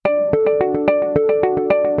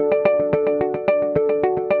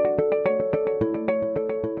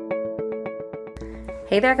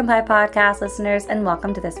Hey there, Comply Podcast listeners, and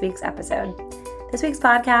welcome to this week's episode. This week's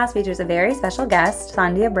podcast features a very special guest,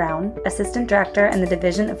 Sandhya Brown, Assistant Director in the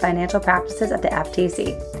Division of Financial Practices at the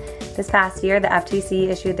FTC. This past year, the FTC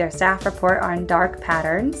issued their staff report on dark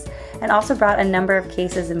patterns and also brought a number of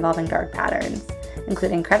cases involving dark patterns,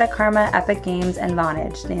 including Credit Karma, Epic Games, and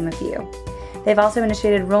Vonage, to name a few. They've also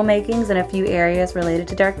initiated rulemakings in a few areas related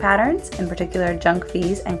to dark patterns, in particular junk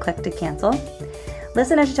fees and click to cancel.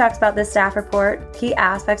 Listen as she talks about this staff report, key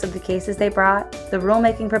aspects of the cases they brought, the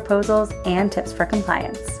rulemaking proposals, and tips for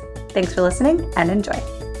compliance. Thanks for listening and enjoy.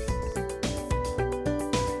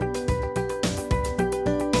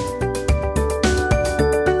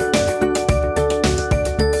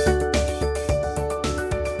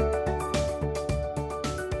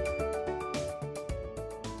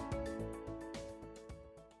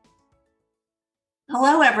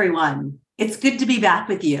 Hello, everyone. It's good to be back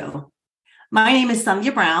with you. My name is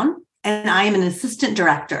Sandhya Brown, and I am an Assistant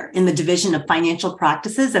Director in the Division of Financial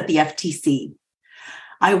Practices at the FTC.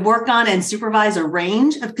 I work on and supervise a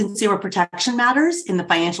range of consumer protection matters in the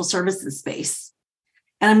financial services space.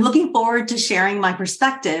 And I'm looking forward to sharing my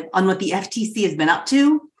perspective on what the FTC has been up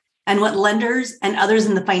to and what lenders and others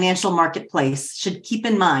in the financial marketplace should keep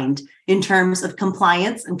in mind in terms of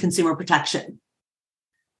compliance and consumer protection.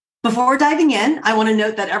 Before diving in, I want to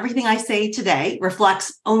note that everything I say today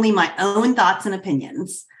reflects only my own thoughts and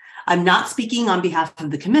opinions. I'm not speaking on behalf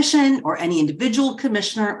of the Commission or any individual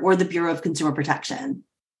commissioner or the Bureau of Consumer Protection.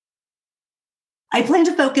 I plan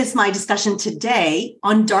to focus my discussion today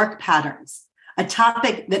on dark patterns, a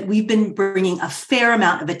topic that we've been bringing a fair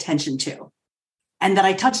amount of attention to, and that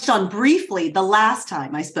I touched on briefly the last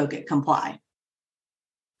time I spoke at Comply.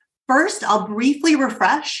 First, I'll briefly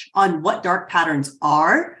refresh on what dark patterns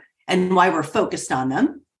are and why we're focused on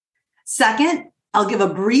them. Second, I'll give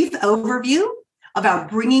a brief overview of our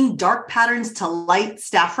Bringing Dark Patterns to Light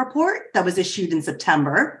staff report that was issued in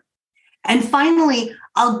September. And finally,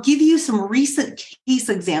 I'll give you some recent case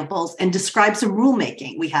examples and describe some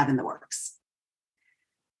rulemaking we have in the works.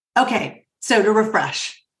 Okay, so to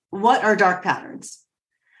refresh, what are dark patterns?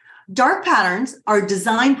 Dark patterns are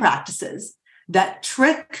design practices that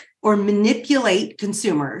trick or manipulate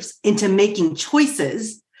consumers into making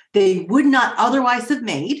choices they would not otherwise have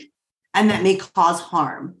made and that may cause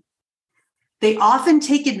harm. They often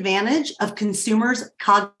take advantage of consumers'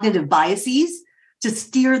 cognitive biases to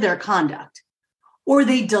steer their conduct, or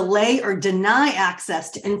they delay or deny access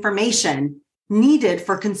to information needed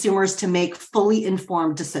for consumers to make fully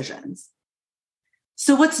informed decisions.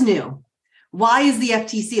 So what's new? Why is the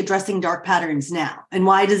FTC addressing dark patterns now, and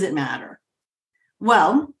why does it matter?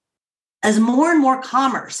 Well, as more and more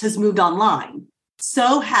commerce has moved online,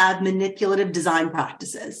 so have manipulative design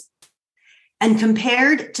practices. And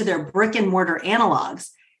compared to their brick and mortar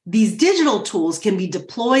analogs, these digital tools can be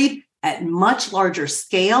deployed at much larger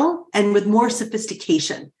scale and with more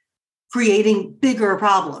sophistication, creating bigger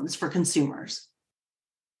problems for consumers.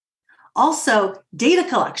 Also, data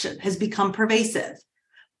collection has become pervasive.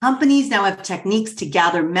 Companies now have techniques to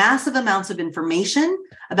gather massive amounts of information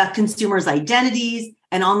about consumers' identities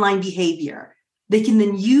and online behavior. They can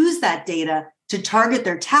then use that data to target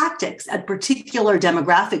their tactics at particular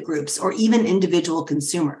demographic groups or even individual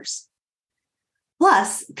consumers.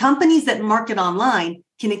 Plus, companies that market online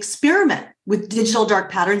can experiment with digital dark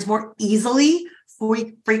patterns more easily,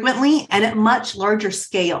 frequently, and at much larger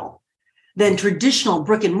scale than traditional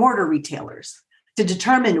brick and mortar retailers to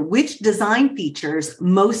determine which design features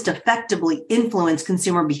most effectively influence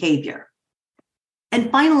consumer behavior. And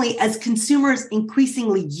finally, as consumers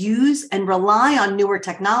increasingly use and rely on newer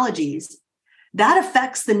technologies, that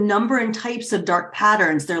affects the number and types of dark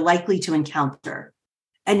patterns they're likely to encounter.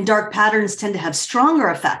 And dark patterns tend to have stronger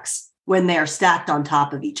effects when they are stacked on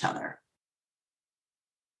top of each other.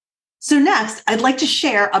 So next, I'd like to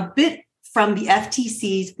share a bit from the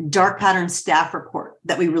FTC's Dark Pattern Staff Report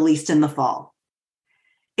that we released in the fall.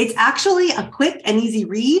 It's actually a quick and easy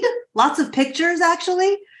read, lots of pictures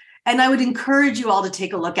actually, and I would encourage you all to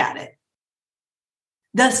take a look at it.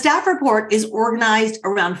 The staff report is organized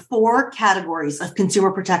around 4 categories of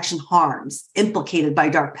consumer protection harms implicated by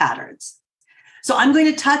dark patterns. So I'm going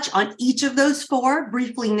to touch on each of those 4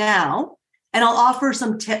 briefly now, and I'll offer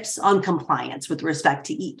some tips on compliance with respect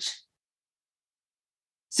to each.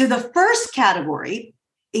 So the first category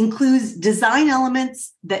includes design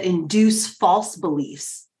elements that induce false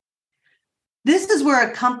beliefs. This is where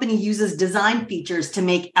a company uses design features to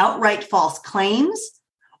make outright false claims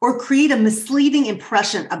or create a misleading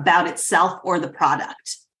impression about itself or the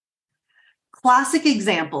product. Classic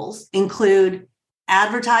examples include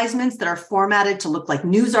advertisements that are formatted to look like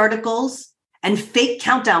news articles and fake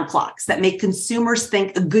countdown clocks that make consumers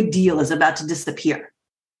think a good deal is about to disappear.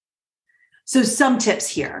 So some tips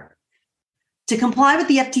here. To comply with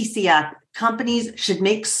the FTC Act, companies should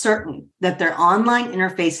make certain that their online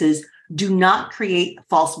interfaces do not create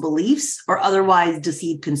false beliefs or otherwise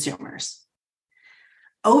deceive consumers.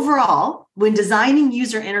 Overall, when designing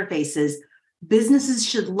user interfaces, businesses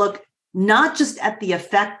should look not just at the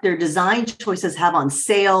effect their design choices have on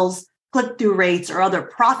sales, click-through rates, or other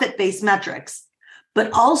profit-based metrics,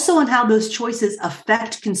 but also on how those choices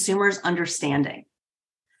affect consumers' understanding.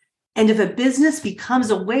 And if a business becomes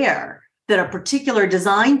aware that a particular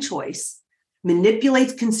design choice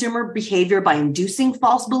manipulates consumer behavior by inducing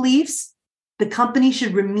false beliefs, the company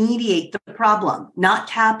should remediate the problem, not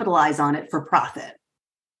capitalize on it for profit.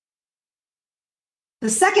 The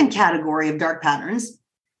second category of dark patterns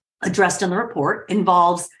addressed in the report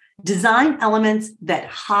involves design elements that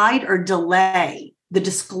hide or delay the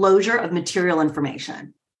disclosure of material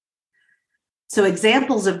information. So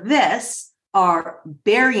examples of this are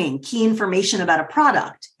burying key information about a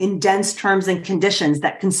product in dense terms and conditions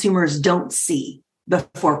that consumers don't see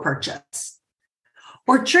before purchase,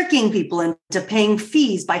 or tricking people into paying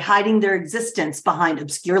fees by hiding their existence behind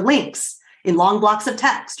obscure links in long blocks of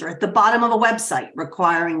text or at the bottom of a website,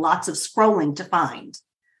 requiring lots of scrolling to find.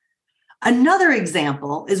 Another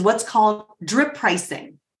example is what's called drip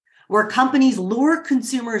pricing, where companies lure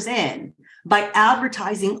consumers in by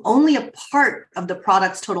advertising only a part of the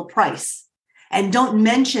product's total price and don't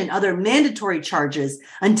mention other mandatory charges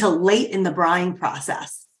until late in the buying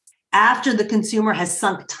process, after the consumer has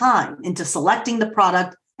sunk time into selecting the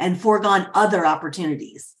product and foregone other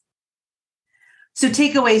opportunities. So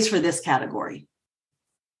takeaways for this category.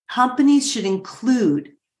 Companies should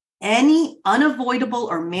include any unavoidable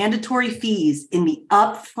or mandatory fees in the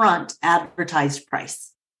upfront advertised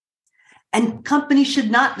price. And companies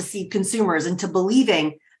should not deceive consumers into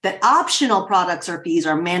believing that optional products or fees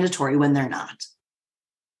are mandatory when they're not.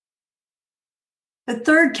 The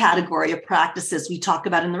third category of practices we talk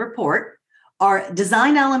about in the report are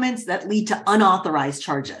design elements that lead to unauthorized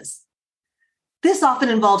charges. This often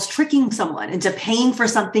involves tricking someone into paying for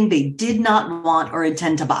something they did not want or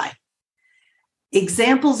intend to buy.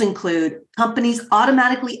 Examples include companies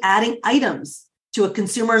automatically adding items to a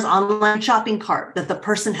consumer's online shopping cart that the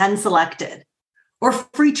person hadn't selected, or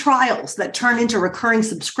free trials that turn into recurring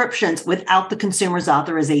subscriptions without the consumer's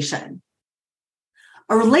authorization.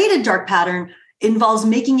 A related dark pattern involves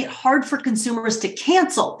making it hard for consumers to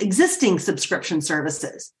cancel existing subscription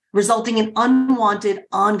services, resulting in unwanted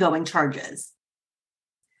ongoing charges.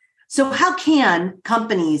 So how can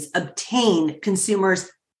companies obtain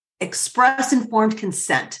consumers' express informed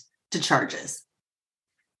consent to charges?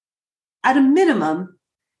 At a minimum,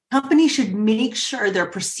 companies should make sure their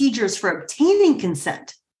procedures for obtaining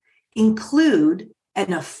consent include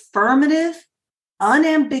an affirmative,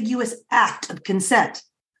 unambiguous act of consent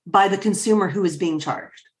by the consumer who is being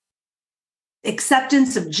charged,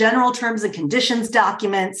 acceptance of general terms and conditions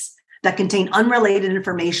documents that contain unrelated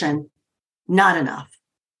information, not enough.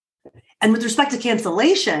 And with respect to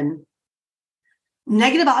cancellation,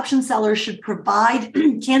 negative option sellers should provide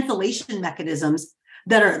cancellation mechanisms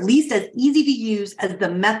that are at least as easy to use as the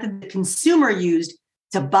method the consumer used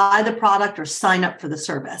to buy the product or sign up for the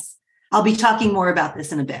service. I'll be talking more about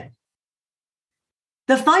this in a bit.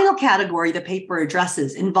 The final category the paper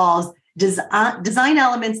addresses involves design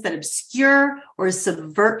elements that obscure or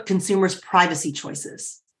subvert consumers' privacy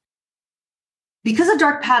choices. Because of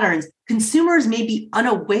dark patterns, consumers may be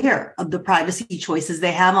unaware of the privacy choices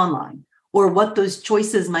they have online or what those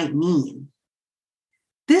choices might mean.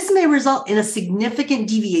 This may result in a significant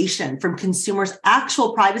deviation from consumers'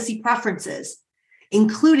 actual privacy preferences,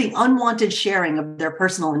 including unwanted sharing of their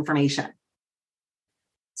personal information.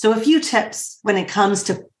 So a few tips when it comes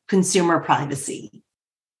to consumer privacy.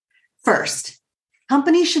 First,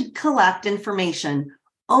 companies should collect information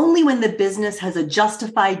only when the business has a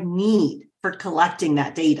justified need for collecting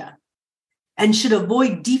that data, and should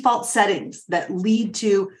avoid default settings that lead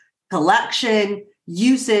to collection,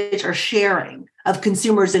 usage, or sharing of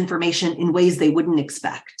consumers' information in ways they wouldn't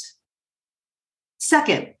expect.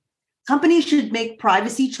 Second, companies should make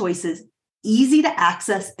privacy choices easy to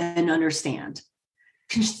access and understand.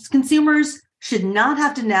 Consumers should not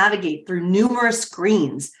have to navigate through numerous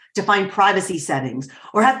screens to find privacy settings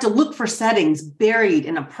or have to look for settings buried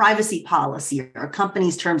in a privacy policy or a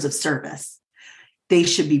company's terms of service. They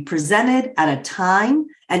should be presented at a time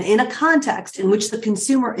and in a context in which the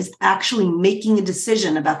consumer is actually making a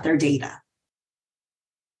decision about their data.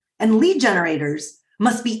 And lead generators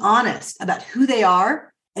must be honest about who they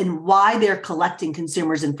are and why they're collecting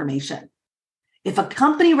consumers' information. If a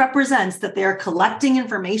company represents that they are collecting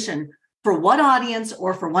information for one audience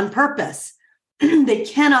or for one purpose, they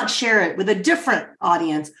cannot share it with a different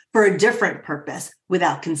audience for a different purpose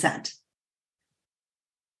without consent.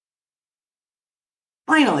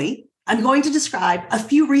 Finally, I'm going to describe a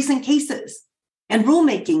few recent cases and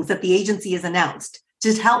rulemakings that the agency has announced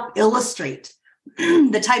to help illustrate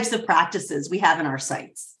the types of practices we have in our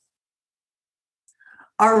sites.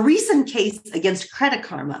 Our recent case against Credit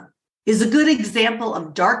Karma is a good example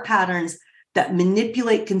of dark patterns that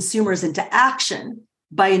manipulate consumers into action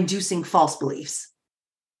by inducing false beliefs.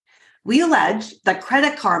 We allege that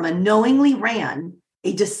Credit Karma knowingly ran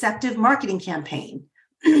a deceptive marketing campaign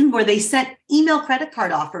where they sent email credit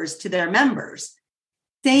card offers to their members,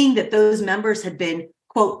 saying that those members had been,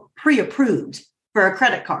 quote, pre-approved for a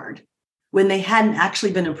credit card when they hadn't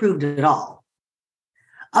actually been approved at all.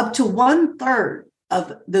 Up to 1/3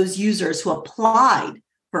 of those users who applied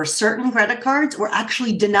for certain credit cards were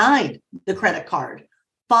actually denied the credit card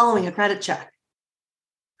following a credit check.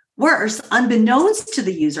 Worse, unbeknownst to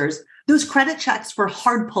the users, those credit checks were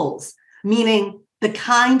hard pulls, meaning the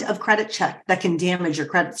kind of credit check that can damage your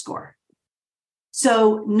credit score.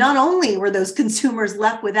 So not only were those consumers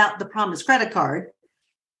left without the promised credit card,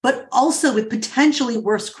 but also with potentially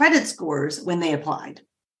worse credit scores when they applied.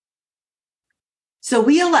 So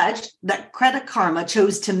we alleged that Credit Karma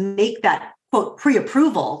chose to make that, quote,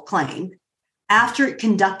 pre-approval claim after it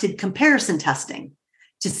conducted comparison testing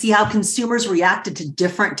to see how consumers reacted to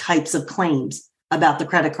different types of claims about the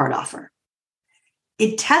credit card offer.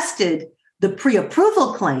 It tested the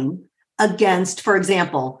pre-approval claim against, for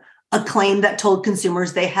example, a claim that told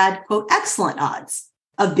consumers they had, quote, excellent odds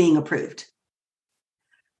of being approved.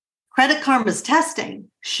 Credit Karma's testing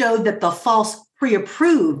showed that the false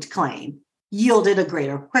pre-approved claim yielded a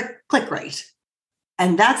greater click rate.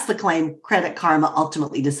 And that's the claim Credit Karma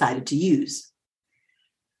ultimately decided to use.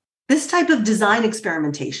 This type of design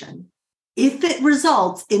experimentation, if it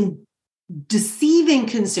results in deceiving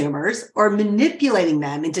consumers or manipulating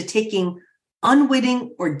them into taking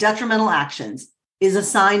unwitting or detrimental actions, is a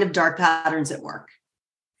sign of dark patterns at work.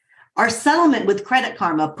 Our settlement with Credit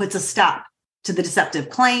Karma puts a stop to the deceptive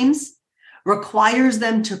claims, requires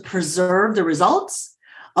them to preserve the results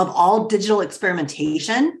of all digital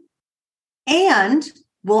experimentation, and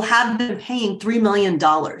will have them paying $3 million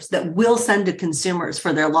that will send to consumers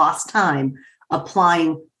for their lost time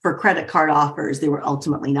applying for credit card offers they were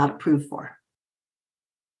ultimately not approved for.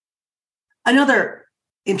 Another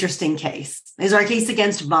interesting case is our case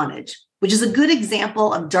against Vonage, which is a good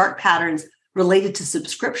example of dark patterns related to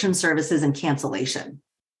subscription services and cancellation.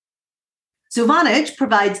 So Vonage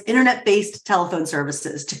provides internet-based telephone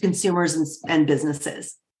services to consumers and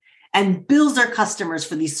businesses and bills their customers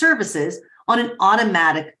for these services on an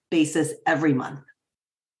automatic basis every month.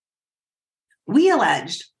 We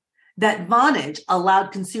alleged that Vonage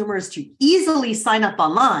allowed consumers to easily sign up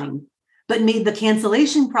online, but made the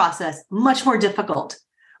cancellation process much more difficult,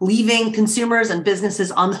 leaving consumers and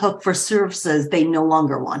businesses on the hook for services they no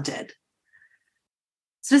longer wanted.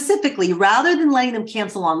 Specifically, rather than letting them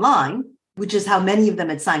cancel online, which is how many of them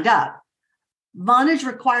had signed up, Vonage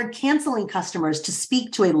required canceling customers to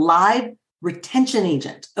speak to a live retention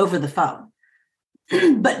agent over the phone.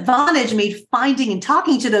 But Vonage made finding and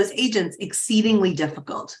talking to those agents exceedingly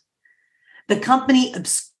difficult. The company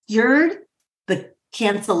obscured the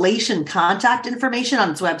cancellation contact information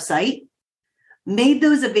on its website, made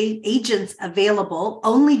those agents available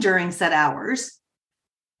only during set hours,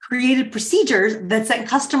 created procedures that sent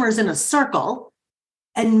customers in a circle,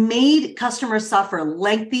 and made customers suffer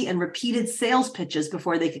lengthy and repeated sales pitches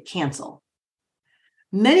before they could cancel.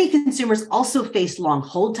 Many consumers also faced long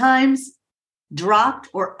hold times, dropped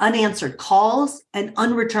or unanswered calls, and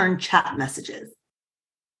unreturned chat messages.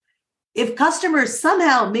 If customers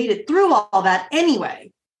somehow made it through all that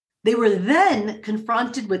anyway, they were then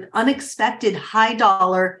confronted with unexpected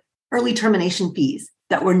high-dollar early termination fees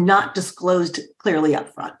that were not disclosed clearly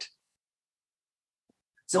upfront.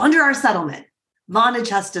 So under our settlement, Vonage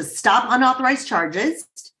has to stop unauthorized charges,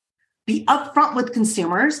 be upfront with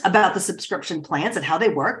consumers about the subscription plans and how they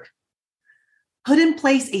work, put in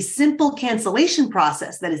place a simple cancellation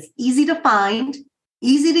process that is easy to find,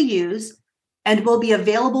 easy to use, and will be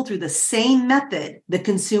available through the same method the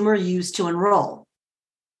consumer used to enroll.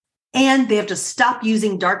 And they have to stop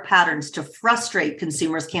using dark patterns to frustrate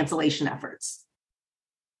consumers' cancellation efforts.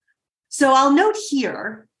 So I'll note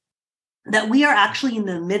here that we are actually in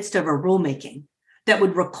the midst of a rulemaking that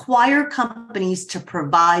would require companies to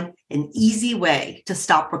provide an easy way to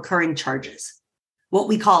stop recurring charges, what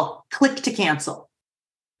we call click to cancel.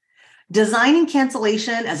 Designing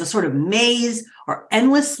cancellation as a sort of maze or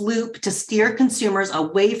endless loop to steer consumers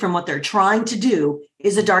away from what they're trying to do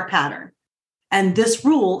is a dark pattern. And this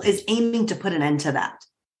rule is aiming to put an end to that.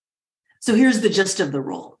 So here's the gist of the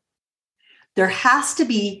rule. There has to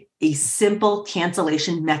be a simple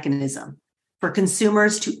cancellation mechanism for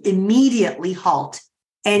consumers to immediately halt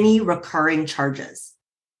any recurring charges.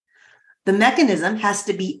 The mechanism has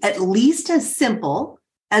to be at least as simple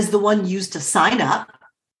as the one used to sign up,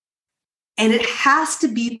 and it has to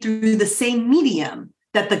be through the same medium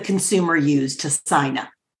that the consumer used to sign up,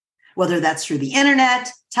 whether that's through the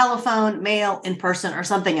internet, telephone, mail, in person, or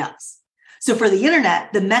something else. So for the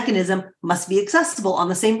internet, the mechanism must be accessible on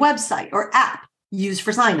the same website or app used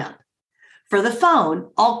for sign up. For the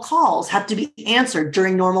phone, all calls have to be answered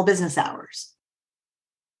during normal business hours.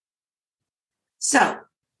 So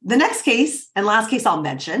the next case and last case I'll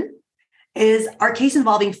mention is our case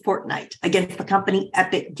involving Fortnite against the company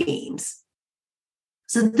Epic Games.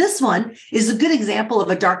 So this one is a good example of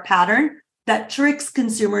a dark pattern that tricks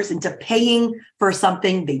consumers into paying for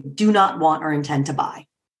something they do not want or intend to buy.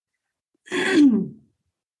 In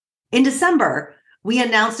December, we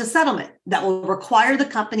announced a settlement that will require the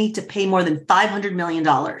company to pay more than $500 million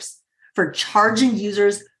for charging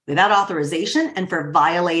users without authorization and for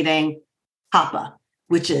violating COPPA,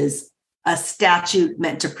 which is a statute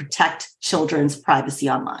meant to protect children's privacy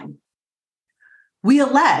online. We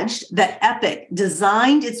alleged that Epic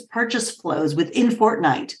designed its purchase flows within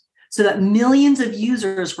Fortnite so that millions of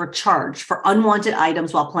users were charged for unwanted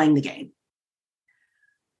items while playing the game.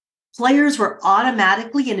 Players were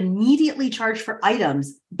automatically and immediately charged for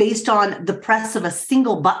items based on the press of a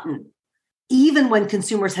single button, even when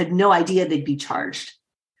consumers had no idea they'd be charged.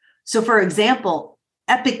 So, for example,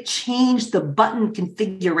 Epic changed the button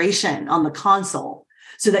configuration on the console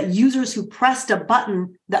so that users who pressed a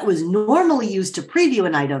button that was normally used to preview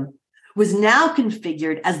an item was now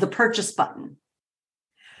configured as the purchase button.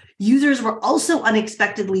 Users were also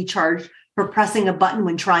unexpectedly charged for pressing a button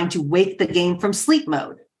when trying to wake the game from sleep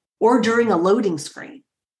mode or during a loading screen.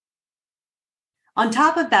 On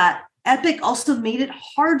top of that, Epic also made it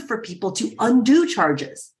hard for people to undo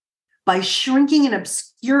charges by shrinking and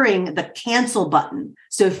obscuring the cancel button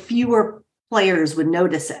so fewer players would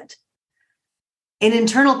notice it. In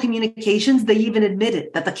internal communications, they even admitted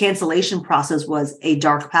that the cancellation process was a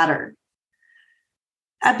dark pattern.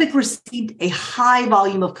 Epic received a high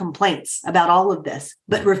volume of complaints about all of this,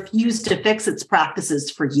 but refused to fix its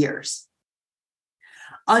practices for years.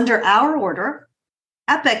 Under our order,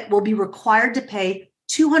 Epic will be required to pay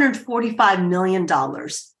 $245 million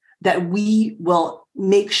that we will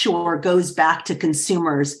make sure goes back to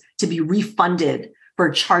consumers to be refunded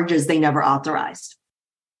for charges they never authorized.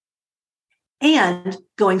 And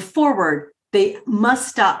going forward, they must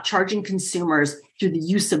stop charging consumers through the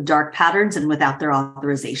use of dark patterns and without their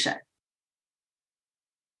authorization.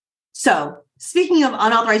 So, speaking of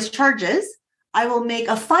unauthorized charges, I will make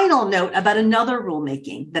a final note about another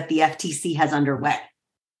rulemaking that the FTC has underway.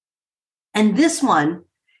 And this one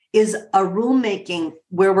is a rulemaking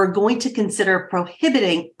where we're going to consider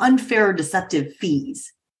prohibiting unfair or deceptive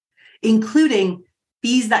fees, including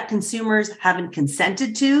fees that consumers haven't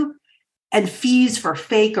consented to and fees for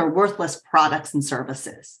fake or worthless products and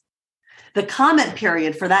services. The comment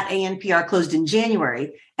period for that ANPR closed in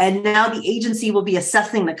January, and now the agency will be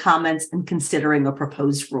assessing the comments and considering a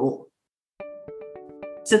proposed rule.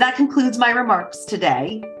 So that concludes my remarks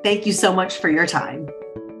today. Thank you so much for your time.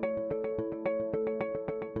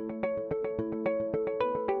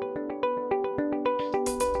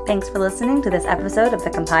 Thanks for listening to this episode of the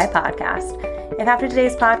Comply Podcast. If after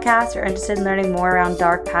today's podcast you're interested in learning more around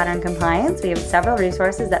dark pattern compliance, we have several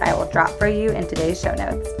resources that I will drop for you in today's show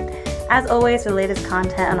notes. As always, for the latest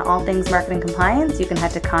content on all things marketing compliance, you can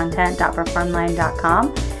head to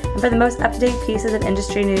content.performline.com. And for the most up-to-date pieces of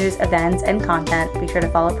industry news, events, and content, be sure to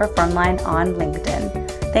follow Performline on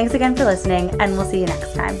LinkedIn. Thanks again for listening, and we'll see you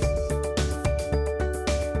next time.